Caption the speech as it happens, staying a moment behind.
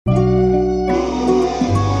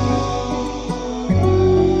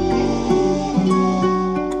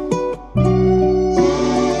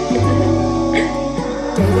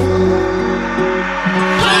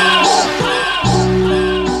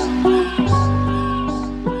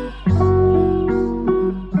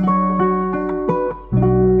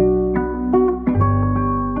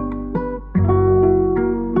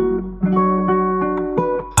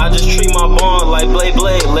like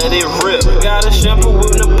blade, let it rip. Got a shampoo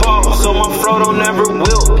with NOPAL, so my fro don't never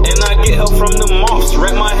wilt. And I get help from the moths,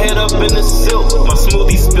 wrap my head up in the silk. My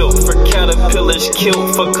smoothie spilt for caterpillars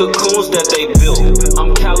killed, for cocoons that they built.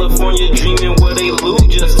 I'm California dreaming where they loot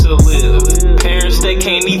just to live. Parents, they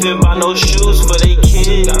can't even buy no shoes for they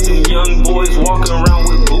kids. Got some young boys walking around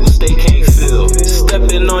with boots they can't fill.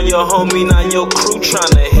 Stepping on your homie, now your crew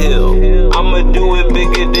tryna heal. I'ma do it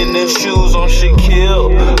bigger than the shoes on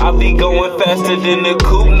Shaquille. I be going faster than the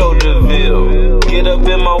coupe, no DeVille. Get up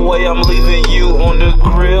in my way, I'm leaving you on the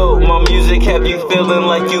grill. My music have you feeling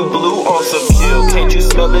like you blew on some kill. Can't you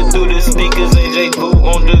smell it through the speakers? AJ Boo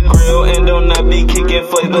on the grill. And don't I be kicking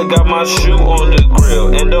flavor, got my shoe on the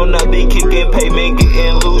grill. And don't I be kicking pavement,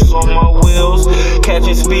 getting loose on my wheels.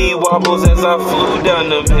 Catching speed wobbles as I flew down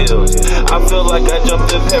them hills. I feel like I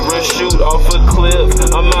jumped a parachute off a cliff.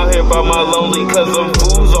 I'm out here by my lonely cause them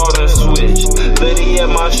fools all done switched. Liddy at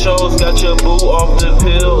my shows, got your boo off the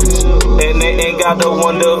pills. And they ain't got to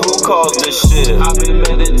wonder who caused the shit. I've been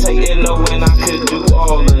meditating knowing I could do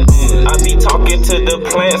all of this. I be talking to the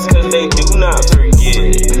plants cause they do not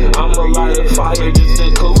forget. I'ma light a fire just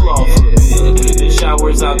to cool off a bit. The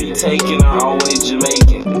showers I be taking are always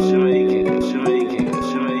Jamaican.